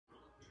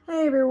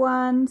Hey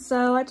everyone,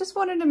 so I just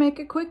wanted to make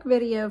a quick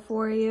video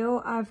for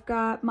you. I've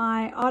got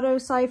my auto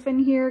siphon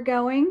here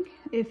going,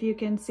 if you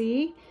can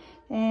see,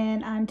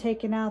 and I'm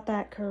taking out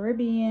that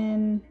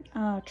Caribbean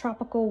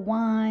tropical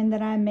wine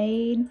that I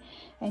made,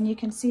 and you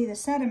can see the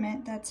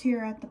sediment that's here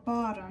at the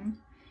bottom.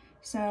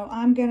 So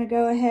I'm gonna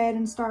go ahead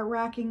and start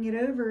racking it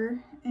over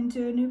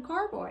into a new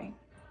carboy.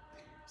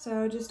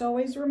 So just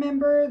always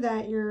remember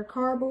that your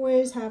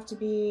carboys have to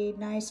be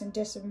nice and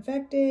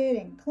disinfected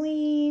and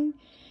clean,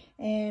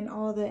 and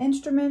all the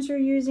instruments you're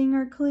using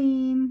are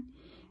clean.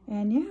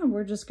 And yeah,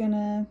 we're just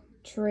gonna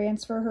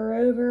transfer her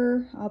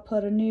over. I'll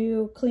put a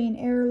new clean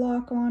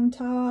airlock on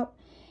top,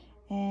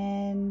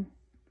 and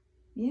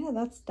yeah,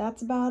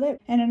 that's about it.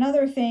 And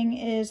another thing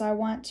is I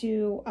want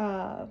to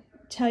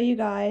tell you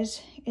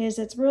guys is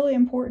it's really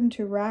important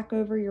to rack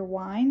over your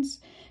wines,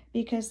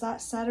 because that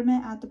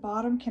sediment at the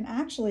bottom can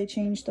actually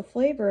change the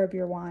flavor of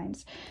your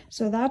wines.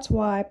 So that's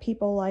why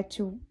people like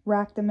to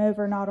rack them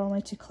over, not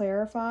only to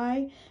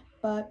clarify,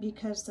 but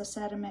because the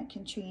sediment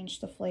can change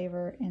the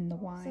flavor in the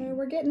wine. So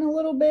we're getting a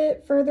little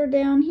bit further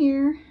down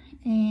here,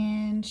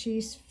 and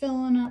she's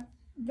filling up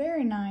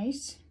very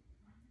nice.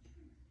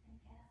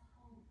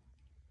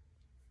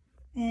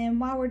 And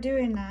while we're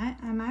doing that,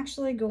 I'm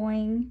actually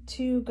going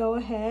to go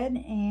ahead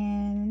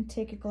and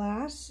take a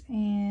glass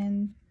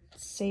and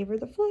savor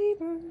the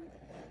flavor.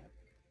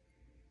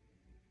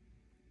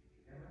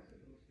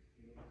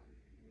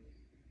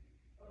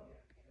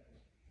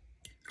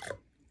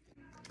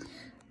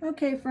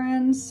 Okay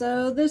friends,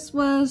 so this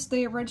was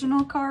the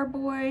original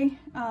carboy.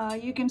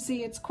 You can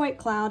see it's quite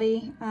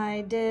cloudy.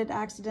 I did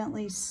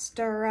accidentally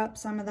stir up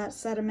some of that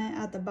sediment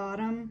at the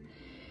bottom,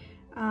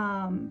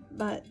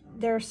 but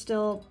there's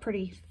still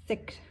pretty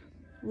thick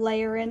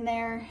layer in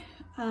there.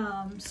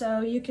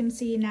 So you can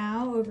see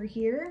now over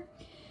here,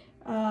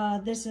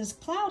 this is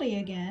cloudy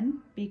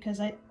again, because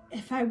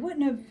if I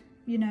wouldn't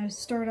have,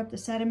 stirred up the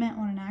sediment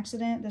on an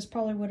accident, this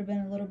probably would have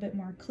been a little bit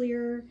more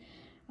clear.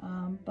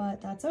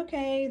 But that's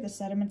okay. The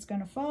sediment's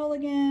going to fall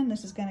again.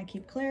 This is going to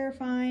keep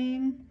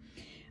clarifying.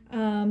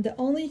 The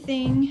only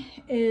thing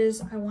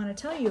is I want to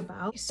tell you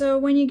about. So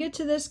when you get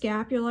to this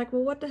gap, you're like,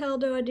 well, what the hell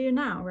do I do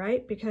now,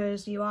 right?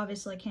 Because you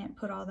obviously can't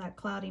put all that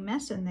cloudy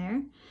mess in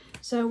there.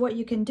 So what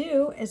you can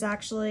do is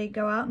actually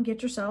go out and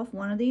get yourself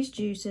one of these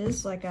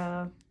juices, like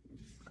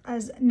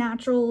as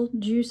natural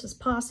juice as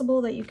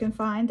possible that you can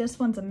find. This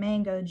one's a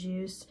mango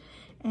juice.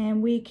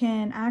 And we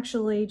can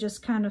actually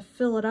just kind of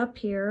fill it up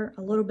here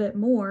a little bit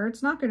more.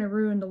 It's not going to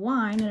ruin the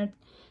wine,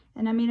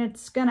 and I mean,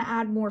 it's going to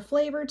add more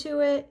flavor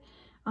to it.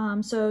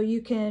 So you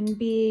can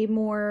be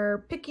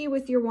more picky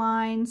with your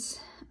wines,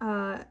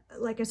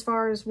 like as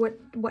far as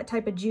what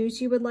type of juice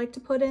you would like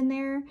to put in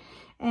there.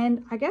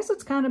 And I guess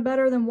it's kind of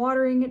better than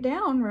watering it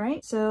down,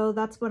 right? So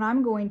that's what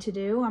I'm going to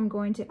do. I'm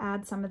going to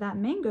add some of that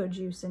mango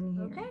juice in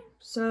here. Okay,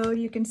 so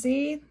you can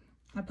see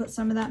I put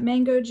some of that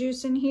mango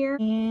juice in here,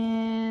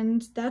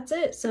 and that's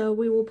it. So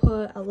we will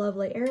put a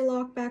lovely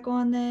airlock back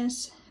on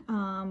this.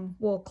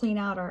 We'll clean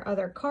out our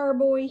other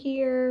carboy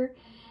here.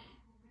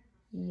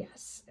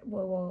 Yes,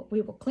 we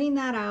will clean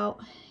that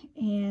out,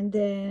 and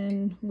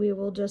then we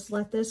will just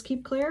let this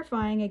keep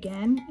clarifying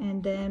again.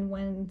 And then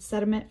when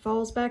sediment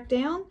falls back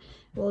down,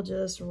 we'll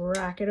just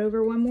rack it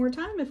over one more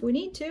time if we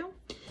need to.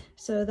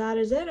 So that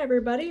is it,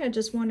 everybody. I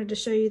just wanted to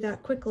show you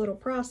that quick little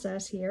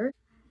process here.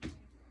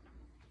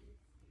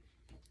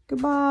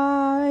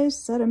 Goodbye,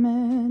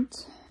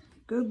 sediment.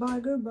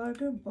 Goodbye, goodbye,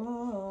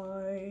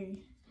 goodbye.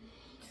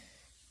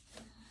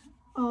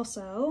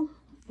 Also,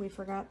 we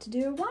forgot to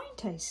do a wine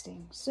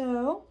tasting.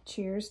 So,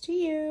 cheers to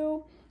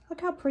you.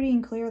 Look how pretty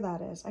and clear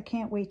that is. I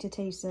can't wait to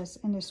taste this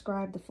and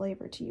describe the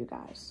flavor to you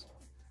guys.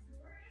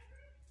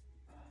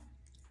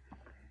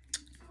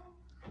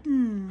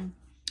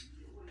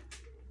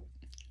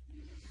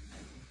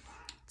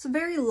 It's a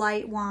very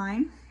light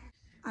wine.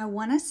 I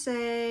want to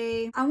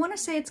say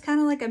it's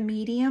kind of like a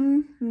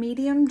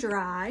medium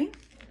dry,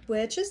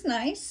 which is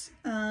nice.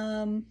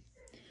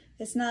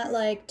 It's not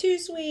like too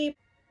sweet.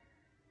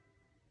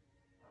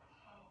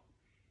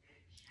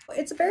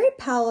 It's a very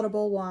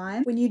palatable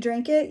wine. When you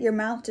drink it, your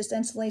mouth just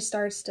instantly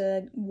starts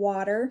to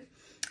water.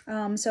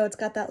 So it's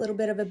got that little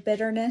bit of a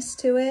bitterness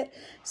to it.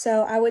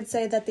 So I would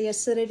say that the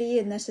acidity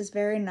in this is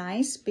very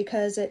nice,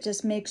 because it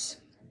just makes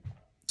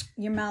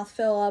your mouth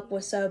fill up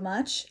with so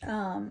much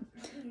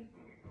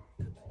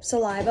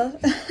saliva.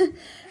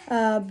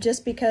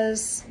 Just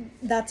because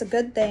that's a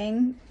good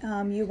thing.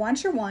 You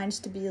want your wines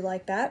to be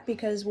like that,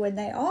 because when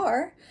they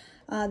are,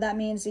 that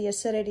means the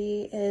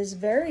acidity is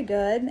very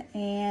good,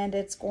 and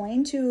it's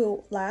going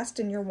to last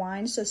in your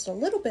wines just a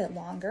little bit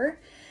longer.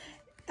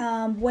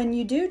 When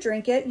you do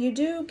drink it, you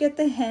do get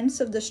the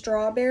hints of the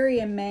strawberry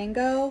and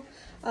mango,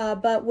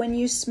 but when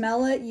you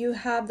smell it, you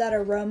have that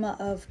aroma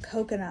of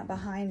coconut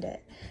behind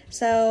it.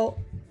 So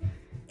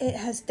it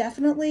has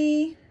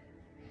definitely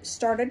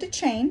started to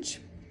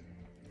change.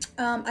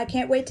 I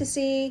can't wait to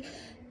see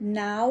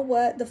now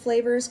what the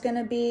flavor is going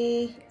to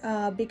be,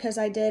 because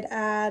I did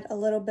add a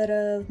little bit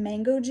of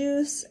mango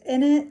juice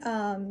in it,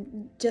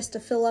 just to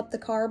fill up the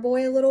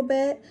carboy a little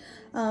bit.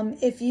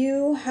 If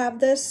you have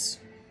this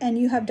and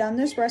you have done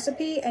this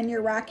recipe and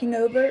you're racking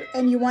over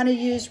and you want to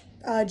use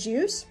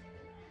juice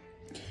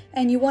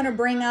and you want to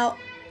bring out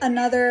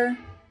another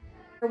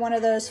one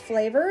of those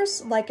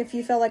flavors, like if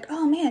you feel like,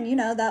 oh man, you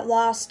know, that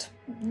lost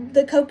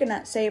the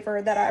coconut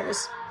savor that I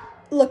was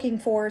looking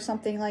for, or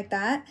something like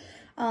that,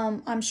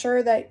 I'm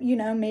sure that, you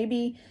know,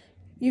 maybe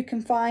you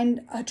can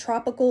find a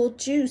tropical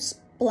juice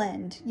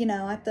blend, you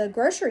know, at the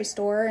grocery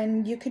store,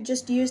 and you could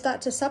just use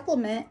that to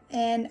supplement,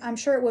 and I'm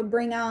sure it would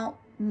bring out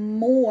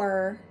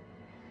more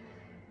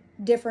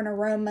different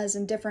aromas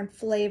and different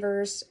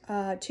flavors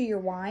to your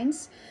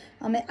wines.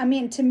 I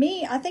mean, to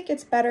me, I think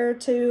it's better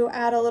to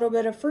add a little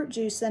bit of fruit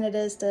juice than it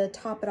is to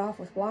top it off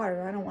with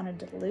water. I don't want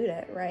to dilute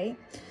it, right?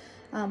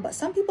 But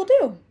some people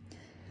do.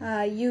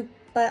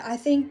 But I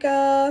think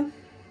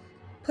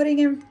putting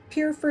in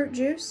pure fruit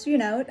juice, you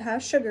know, it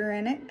has sugar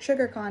in it,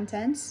 sugar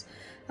contents.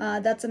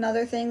 That's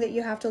another thing that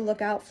you have to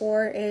look out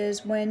for,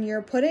 is when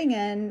you're putting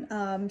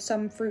in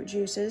some fruit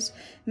juices,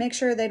 make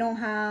sure they don't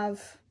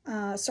have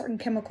certain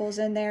chemicals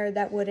in there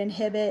that would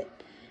inhibit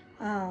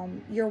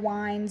your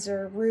wines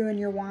or ruin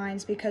your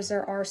wines, because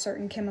there are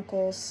certain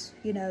chemicals,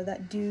 you know,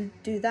 that do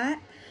that.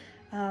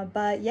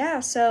 But yeah,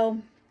 so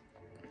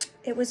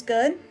it was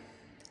good.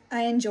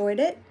 I enjoyed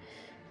it.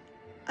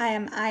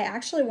 I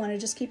actually want to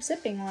just keep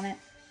sipping on it.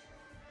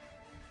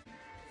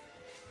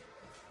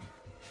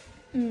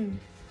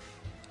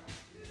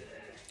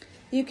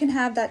 You can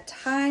have that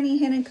tiny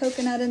hint of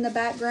coconut in the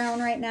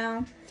background right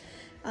now,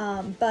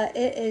 but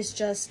it is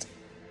just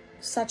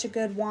such a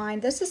good wine.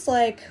 This is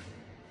like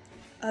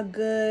a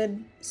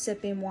good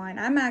sipping wine.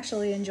 I'm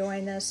actually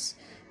enjoying this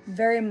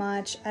very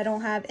much. I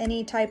don't have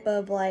any type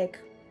of like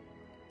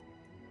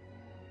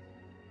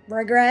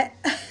regret,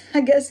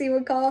 I guess you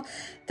would call.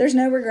 There's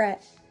no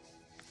regret.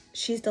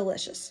 She's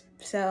delicious.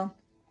 So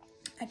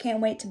I can't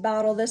wait to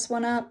bottle this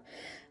one up,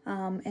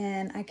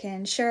 and I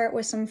can share it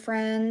with some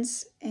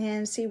friends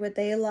and see what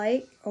they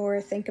like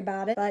or think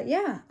about it. But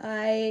yeah,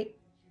 I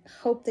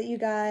hope that you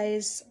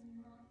guys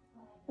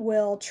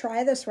will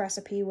try this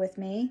recipe with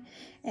me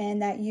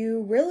and that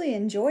you really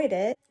enjoyed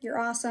it. You're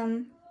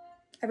awesome.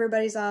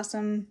 Everybody's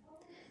awesome.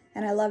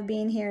 And I love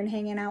being here and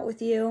hanging out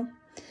with you.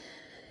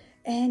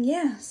 And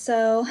yeah,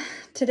 so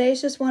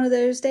today's just one of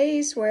those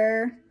days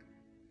where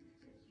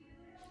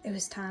it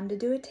was time to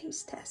do a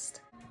taste test.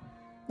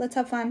 Let's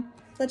have fun.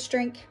 Let's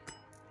drink.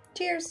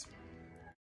 Cheers.